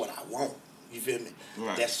 That's what I want. You feel me?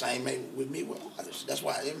 Right. That's the same with me with artists. That's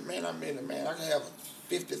why, man, I can have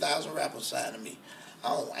 50,000 rappers sign to me.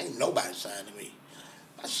 Ain't nobody signed to me.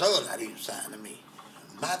 My son not even signed to me.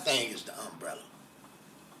 My thing is the umbrella.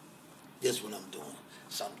 This is what I'm doing.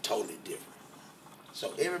 Something totally different.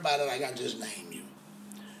 So everybody like I just named you.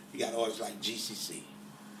 You got artists like GCC.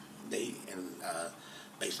 They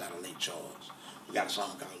based out of Lake Charles. We got a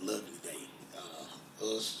song called Lovely Day.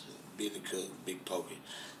 Us, Billy Cook, Big Pokey.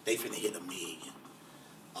 They finna hit 1 million.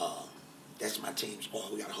 That's my team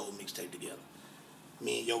squad. We got a whole mixtape together.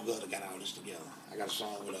 Me and Yo Gutter got all this together. I got a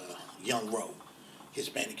song with Young Roe,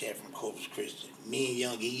 Hispanic cat from Corpus Christi. Me and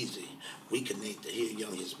Young Easy, we connected. He a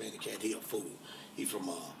young Hispanic cat. He a fool. He from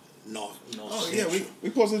North. Oh yeah, we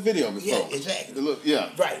posted a video before. Yeah, exactly. Yeah.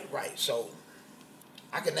 Right. So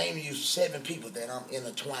I can name you 7 people that I'm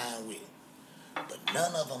intertwined with, but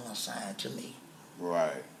none of them are signed to me.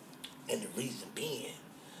 Right. And the reason being,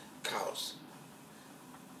 cause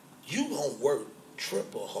you gonna work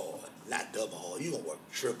triple hard, not double hard. You gonna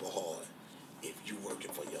work triple hard if you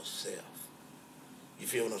working for yourself. You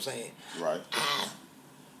feel what I'm saying? Right.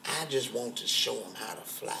 I just want to show them how to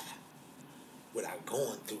fly without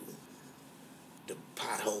going through the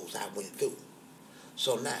potholes I went through.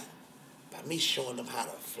 So now, by me showing them how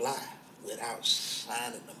to fly without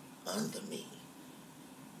signing them under me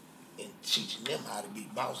and teaching them how to be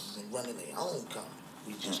bosses and running their own company,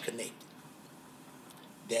 we just connected.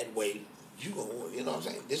 That way, you know what I'm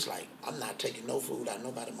saying? It's like, I'm not taking no food out of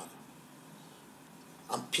nobody's mouth.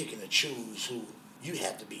 I'm picking and choose who. You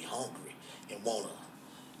have to be hungry and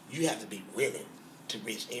you have to be willing to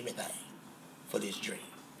risk everything for this dream,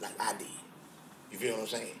 like I did. You feel what I'm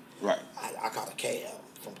saying? Right. I caught a cab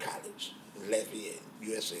from college in Lafayette,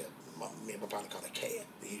 USF. Me and my partner caught a cab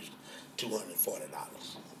in Houston,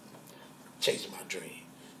 $240. Chasing my dream.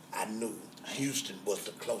 I knew Houston was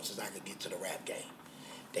the closest I could get to the rap game.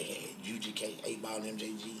 They had UGK, 8-Ball,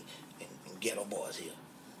 MJG, and Ghetto Boys here.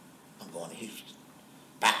 I'm going to Houston.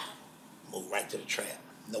 Bow. Move right to the trap.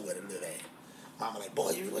 Nowhere to live at. Mama like,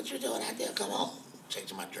 boy, what you doing out there? Come on.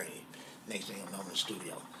 Chasing my dream. Next thing I'm in the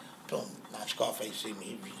studio. Boom. Now Scarface see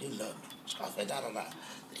me. He loved me. Scarface, da-da-da.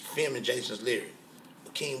 They filming Jason's lyric.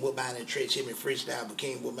 Bakeem Woodbine and Tretch hit me freestyle.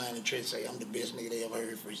 Bakeem Woodbine and Tretch say, I'm the best nigga they ever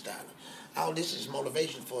heard freestyling. All this is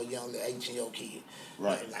motivation for a young 18-year-old kid.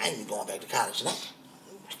 Right. I ain't even going back to college now.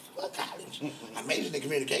 What college? I majored in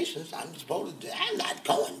communications. I'm not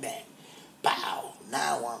going back. Bow.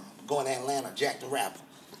 Now I'm going to Atlanta, Jack the Rapper.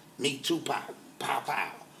 Meet Tupac. Pow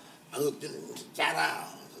pow. Hooked in, shout out.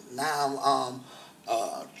 Now I'm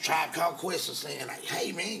Tribe Called Quest saying like,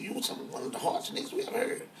 hey man, you was one of the hardest niggas we ever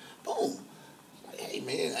heard. Boom. Like, hey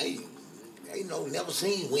man, I never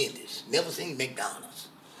seen Wendy's, never seen McDonald's,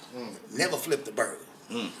 never flipped a burger.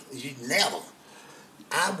 You never.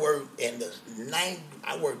 I worked in the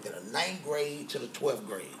 9th grade to the 12th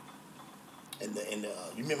grade. And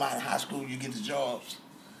you remember how in high school you get the jobs?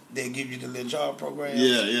 They give you the little job program.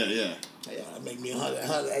 Yeah. Yeah, that make me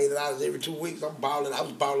 $180 every 2 weeks. I'm balling. I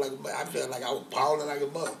was balling I felt like I was balling like a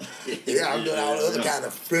mother. Yeah, I'm doing all the other kind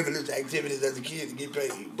of frivolous activities as a kid to get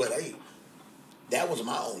paid. But hey, that was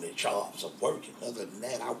my only jobs of working. Other than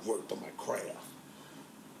that, I worked on my craft.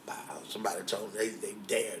 Somebody told me, they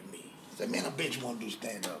dared me. Said, man, I bet you want to do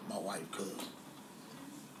stand up. My wife could.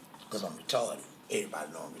 Because I'm retarded.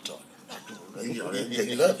 Everybody know I'm retarded.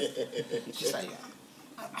 They love it. She said,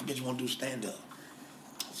 I bet you want to do stand up.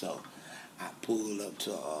 So I pulled up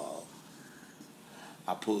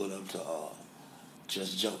to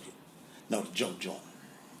Just Joking. No, the Joke Joint.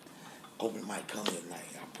 Open mic coming at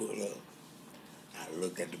night. I pulled up. I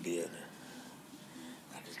looked at the building.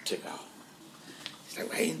 I just took off. He's like,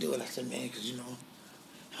 why you didn't do it? I said, man, because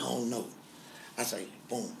I don't know. I say,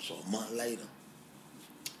 boom. So a month later,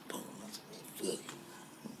 boom. I said, man, fuck it.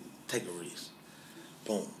 Take a risk.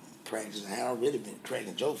 Boom. Practice. I had already been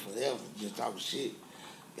cracking jokes forever, just talking shit.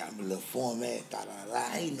 Got me a little format,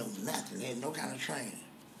 I ain't know nothing, had no kind of training.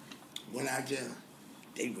 Went out there,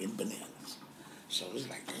 they went bananas. So it's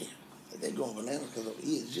like, damn, they going bananas because of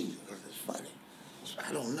ESG, because it's funny. So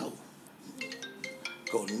I don't know.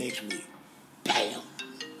 Go next week, bam,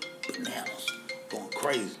 bananas, going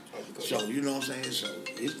crazy. So, you know what I'm saying? So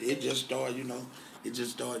it just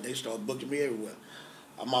started, they started booking me everywhere.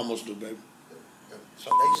 I'm almost through, baby. So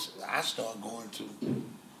I started going to,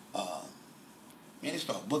 they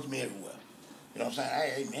started booking me everywhere. You know what I'm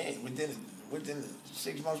saying? Hey man, within the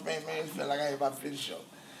 6 months, man, it felt like I had about to finish the show.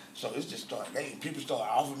 So it's just started, people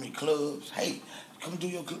started offering me clubs. Hey, come do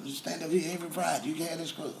your stand up here every Friday. You can have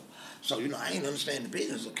this club. So, I ain't understand the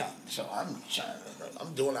business of comedy. So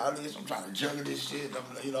I'm doing all this. I'm trying to juggle this shit.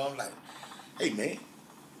 I'm like, hey man,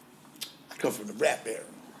 I come from the rap era.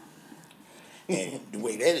 And the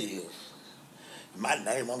way that is, my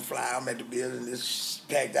name on the flyer, I'm at the building, this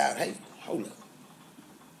packed out. Hey, hold up.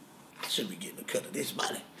 I should be getting a cut of this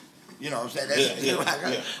money. You know what I'm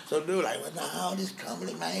saying? So dude like, well, no, this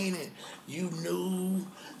comedy, man, and you knew.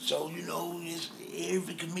 So, it's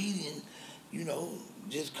every comedian,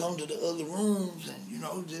 just come to the other rooms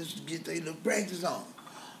and, just get their little practice on.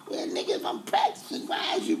 Well, nigga, if I'm practicing,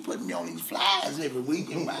 why is you putting me on these flyers every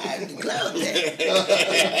week and why is the club there?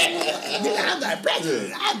 Nigga, I'm not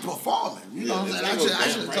practicing. I'm performing. You know what I'm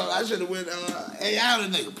saying? I should have went, hey, I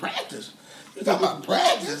don't nigga practice. You talking about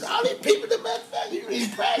practice? All these people that motherfucker, you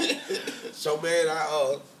need practice. So, man,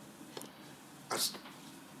 I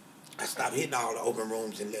stopped hitting all the open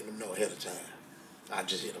rooms and letting them know ahead of time. I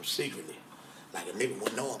just hit them secretly. Like a nigga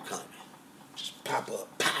wouldn't know I'm coming. Just pop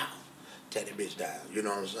up, pow. Tear that bitch down, you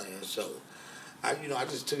know what I'm saying? So, I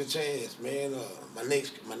just took a chance, man. My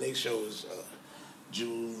next show is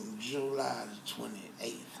July the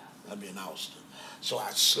 28th. I'll be in Austin. So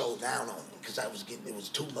I slowed down on it because it was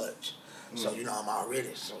too much. So, I'm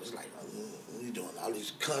already, so it's like, we doing all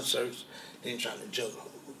these concerts, then trying to juggle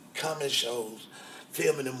comedy shows,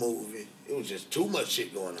 filming a movie. It was just too much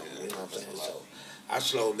shit going on, you know what I'm saying? So I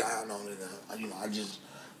slowed down on it,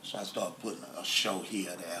 so I started putting a show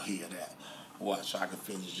here, there. What, so I could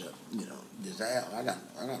finish up, this album.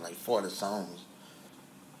 I got like 40 songs.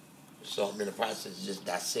 So I'm in the process of just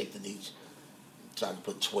dissecting each. So I can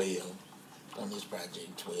put 12 on this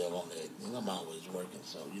project, 12 on that. I'm always working,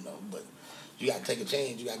 so, but you got to take a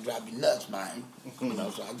chance. You got to drop your nuts, man.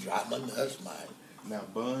 So I drop my nuts, man. Now,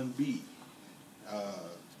 Bun B,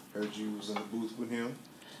 heard you was in the booth with him.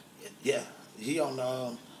 Yeah, he on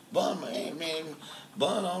the Bun, man.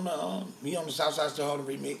 Bun on the he on the Southside Still Holding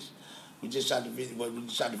remix. We just shot the video. Well, we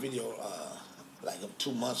shot the video like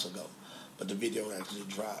 2 months ago, but the video actually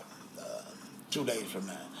dropped 2 days from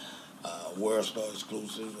now. World Star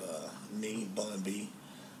exclusive. Me, Bun B,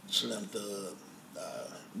 Slim Thug,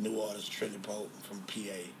 new artist Trinity Pope from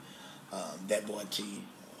PA. That Boy T,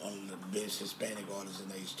 one of the best Hispanic artists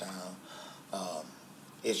in H-Town.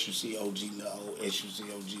 SUC OG Low, SUC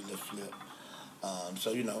OG Lil Flip.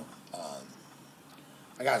 So, you know,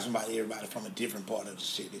 I got everybody from a different part of the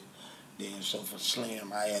city. Then, so for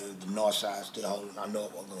Slim, I added the North Side Still Holding. I know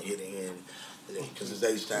I'm going to hit the end because it's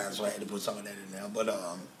H-Town, so I had to put some of that in there. But,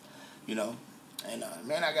 you know, and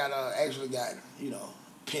man, I got actually got, you know,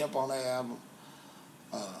 Pimp on the album.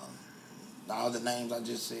 All the names I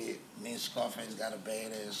just said. Me and Scarface got a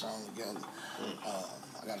badass song together.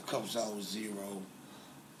 I got a couple songs with Zero.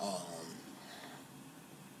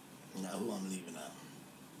 Now who I'm leaving out?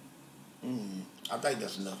 I think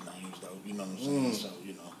that's enough names though. You know what I'm saying? So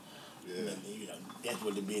you know, you know that's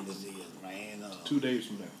what the business is, man. 2 days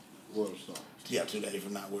from now, World Star. Yeah, 2 days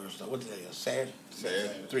from now, World Star. What today is? Saturday?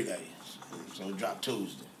 3 days. So it dropped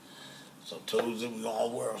Tuesday. So Tuesday we go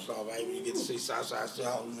on World Star, baby. You get to see Southside Still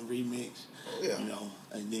Holding the remix. You know,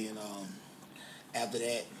 and then after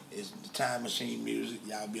that is the Time Machine music.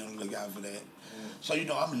 Y'all be on the lookout for that. So you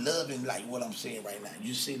know, I'm loving like what I'm seeing right now.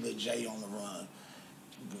 You see Lil J on the run,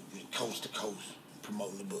 coast to coast,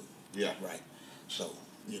 promoting the book. Yeah. Right. So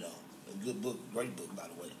you know, a good book, great book by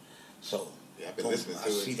the way. So I've been listening to it. I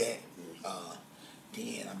see that.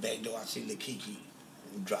 Then I backdoor. I see Lil Kiki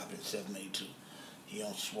dropping 782. He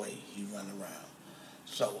on Sway. He running around.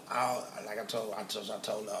 So I told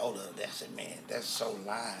the older, I said, man, that's so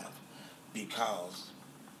live because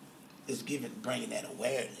it's bringing that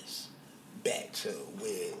awareness back to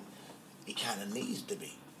where it kind of needs to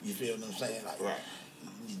be. You feel what I'm saying? Like,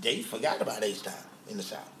 they forgot about H-Town in the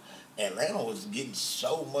South. Atlanta was getting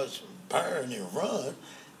so much burn and run,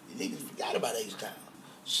 niggas forgot about H-Town.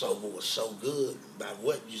 So what was so good about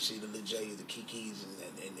what you see the Lil J's, the Kikis,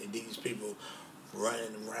 and these people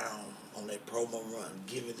running around on that promo run,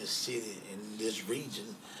 giving the city and this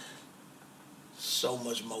region so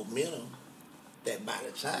much momentum that by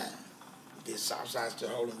the time this Southside Still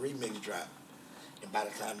Holding remix drop, and by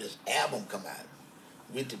the time this album come out,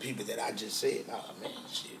 with the people that I just said, oh man,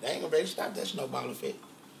 shit, they ain't gonna be able to stop that snowball effect.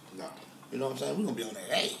 No. You know what I'm saying? We're gonna be on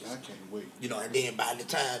that ass. I can't wait. You know, and then by the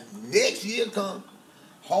time next year come,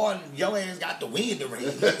 hard, your ass got the wind to ring.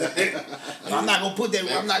 I'm not gonna put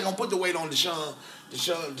the weight on Deshaun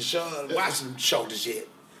Watson shoulders yet.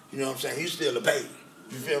 You know what I'm saying? He's still a baby.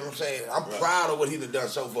 You feel what I'm saying? I'm proud of what he done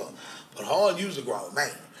so far. But Hard U's a grown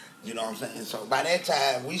man. You know what I'm saying? So by that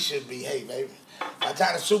time we should be, hey baby. By the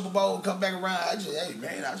time the Super Bowl come back around, I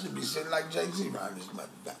should be sitting like Jay-Z around this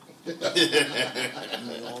motherfucker. You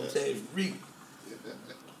know what I'm saying? Real.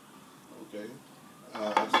 Okay. I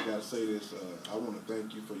just gotta say this. I want to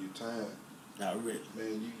thank you for your time. Not really.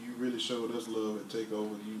 Man, you really showed us love at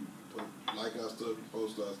Takeover. You like our stuff, you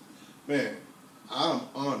post us. Man, I'm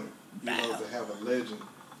honored, to have a legend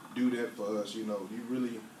do that for us. You know, you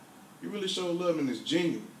really show love and it's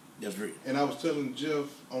genuine. That's real. And I was telling Jeff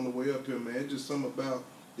on the way up here, man, it's just something about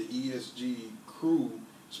the ESG crew,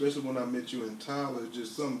 especially when I met you in Tyler.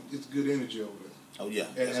 It's good energy over there. Oh yeah,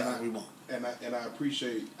 that's what we want. And I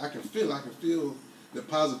appreciate. I can feel the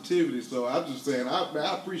positivity. So I'm just saying,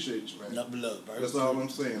 I appreciate you, man. Nothing but love, bro. That's all I'm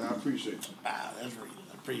saying. I appreciate you. Wow, that's real.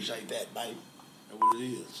 I appreciate that, baby. That's what it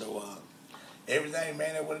is. So everything,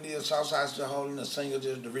 man, that's what it is. Southside Still Holding, the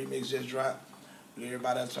remix just dropped.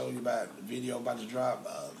 Everybody I told you about the video about to drop,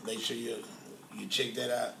 make sure you check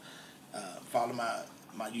that out. Follow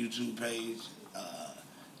my YouTube page,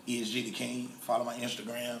 ESG the King. Follow my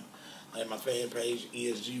Instagram and my fan page,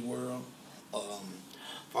 ESG World.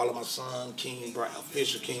 Follow my son, King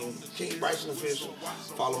Bryson Official.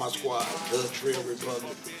 Follow my squad, The Trill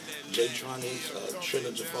Republic, J-Tronics,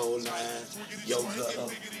 Trilogy 409, Yo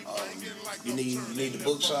Gutter. You need the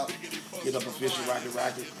book shop, hit up Official Rocket,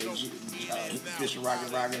 Official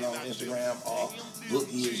Rocket on Instagram, or book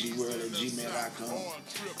ESGWorld@gmail.com.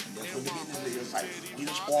 That's what the business is. Like, we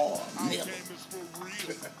the squad, never.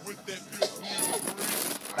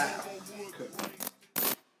 Wow.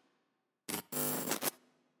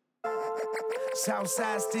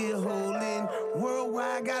 Southside still holding.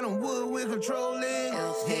 Worldwide got them wood we're controlling.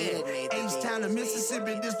 Yeah, H-Town to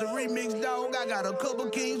Mississippi, this the remix, dog. I got a couple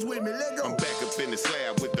kings with me. Let go. I'm back up in the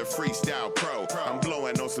slab with the freestyle pro. I'm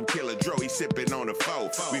blowing on some killer dro, he sipping on a foe.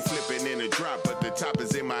 We flipping in a drop, but the top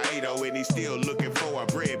is in my 8-0, and he still looking for our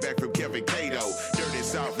bread back from Kevin Cato. Dirty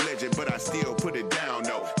South legend, but I still put it down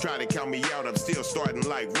though. Try to count me out, I'm still starting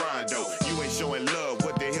like Rondo. You ain't showing love,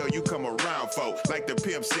 what the hell you come around for? Like the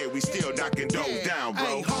pimp said, we still knocking doors down, bro.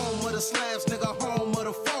 Hey, home of the slabs, nigga, home of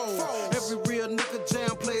the foes. Every real nigga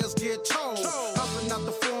jam players get chose. Hopping out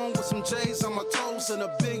the phone with some J's on my toes and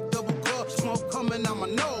a big double cup, smoke coming out my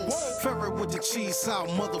nose. Ferret with the cheese out,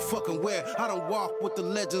 motherfucking where. I done walk with the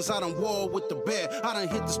legends, I done war with the bear. I done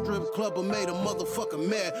hit the strip club and made a motherfucking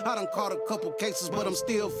mad. I done caught a couple cases, but I'm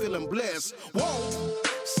still feeling blessed. Whoa!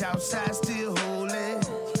 Southside still holding.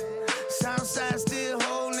 Southside still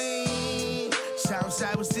holding.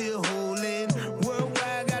 Southside was still holding.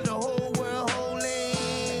 Worldwide got the whole world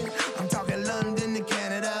holding. I'm talking London to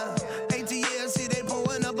Canada. ATL, see they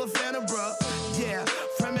pulling up a Fanta, bruh. Yeah,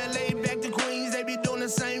 from LA back to Queens, they be doing the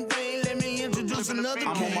same thing. Let me introduce another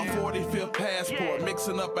I'm kid. on my 45th passport,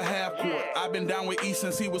 mixing up a half court. I've been down with E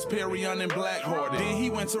since he was Perion and Blackheart. Then he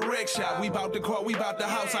went to Rec Shop. We bout the car, we bout the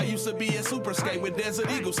house. I used to be at Super Skate with Desert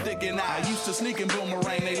Eagle sticking out. I used to sneak in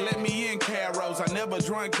Boomerang. They let me in Caros. I never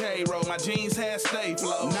drunk K-Roll. My jeans had stay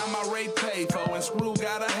flow. Now my rate paid for and Screw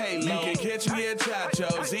got a halo. You can catch me at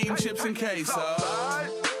Chacho's eating chips and queso.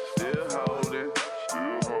 Still holding,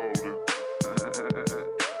 still holding.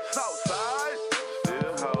 Southside,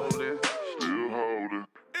 still holding, still holding.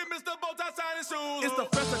 Mr. Bowtie signing shoes. It's the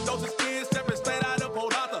fresh of doses skin stepping straight out of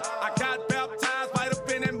Port Arthur. I got baptized right up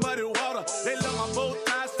in that muddy water. They love my bow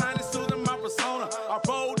tie, signing shoes and my persona. I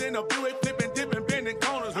rolled in a Buick, flipping, dipping, bending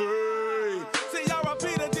corners. Hey, see y'all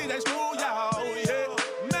repeat the DJ screw y'all. Yeah,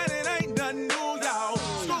 man, it ain't nothing new, y'all.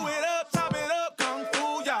 Screw it up, chop it up, kung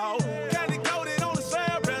fu, y'all. Candy coated on the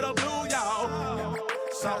slab, red or blue, y'all.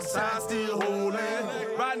 Southside still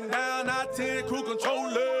holding, riding down I-10, crew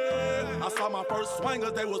controlling. I saw my first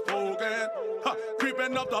swingers, they was poking.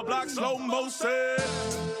 Creeping up the block, slow motion.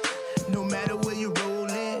 No matter where you're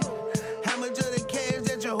rolling, how much of the cash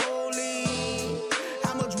that you're holding,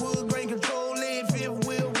 how much wood grain controlling, fifth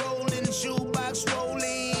wheel rolling, the shoebox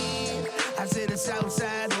rolling. I said the south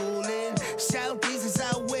side holding, southeast and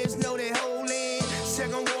southwest know they holding.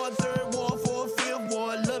 Second ward, third ward, fourth, fifth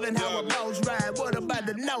ward, loving how a boss ride. What about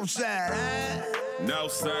the north side, huh?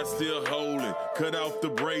 North side still holding. Cut off the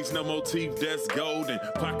braids, no more teeth, that's golden.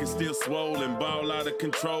 Pocket still swollen, ball out of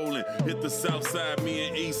controlling. Hit the south side, me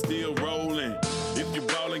and E still rolling. If you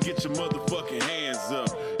ballin', get your motherfucking hands up.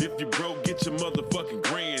 If you broke, get your motherfucking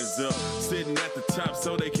grands up. Sitting at the top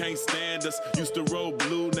so they can't stand us. Used to roll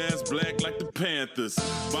blue, now it's black like the Panthers.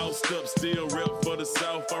 Bossed up, still rep for the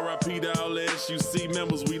South. R.I.P. to all the SUC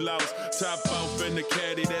members we lost. Top off in the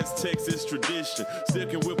caddy, that's Texas tradition. Still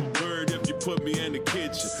can whip a bird if you put me in the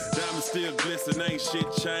kitchen. Diamonds still glisten, ain't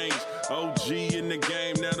shit changed. OG in the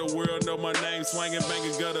game, now the world know my name. Swinging,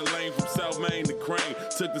 banging, gutter lane from South Main to Crane.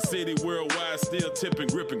 Took the city worldwide, still tipping,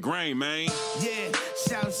 gripping grain, man. Yeah,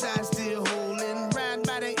 Southside still holding. Ride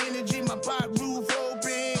by the energy, my pot roof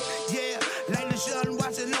open. Yeah, like the sun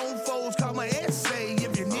watching on foes. Call my essay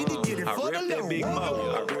if you need to get it for the low. Big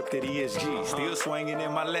Mo, I ripped that ESG. Still swinging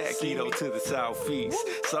in my Lakido to the southeast.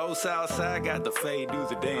 So Southside got the fade, do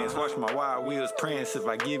the dance. Watch my wide wheels prance if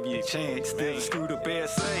I give you a chance. Still the screwed up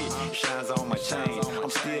SA, shines on my chain. I'm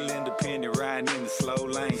still independent, riding in the slow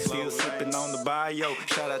lane. Still sipping on the bio.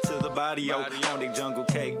 Shout out to the body, on the jungle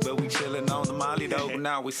cake. But we chillin' on the Molly though.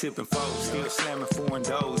 Now we sipping foes, still slamming foreign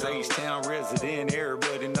doors. H-Town resident,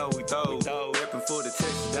 everybody know we throw. Reppin' for the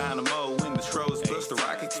Texas Dynamo. When the Stros bust the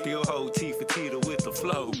Rockets, still hold T for Tita with the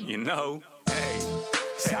flow, you know. Hey,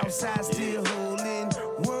 Southside still hold.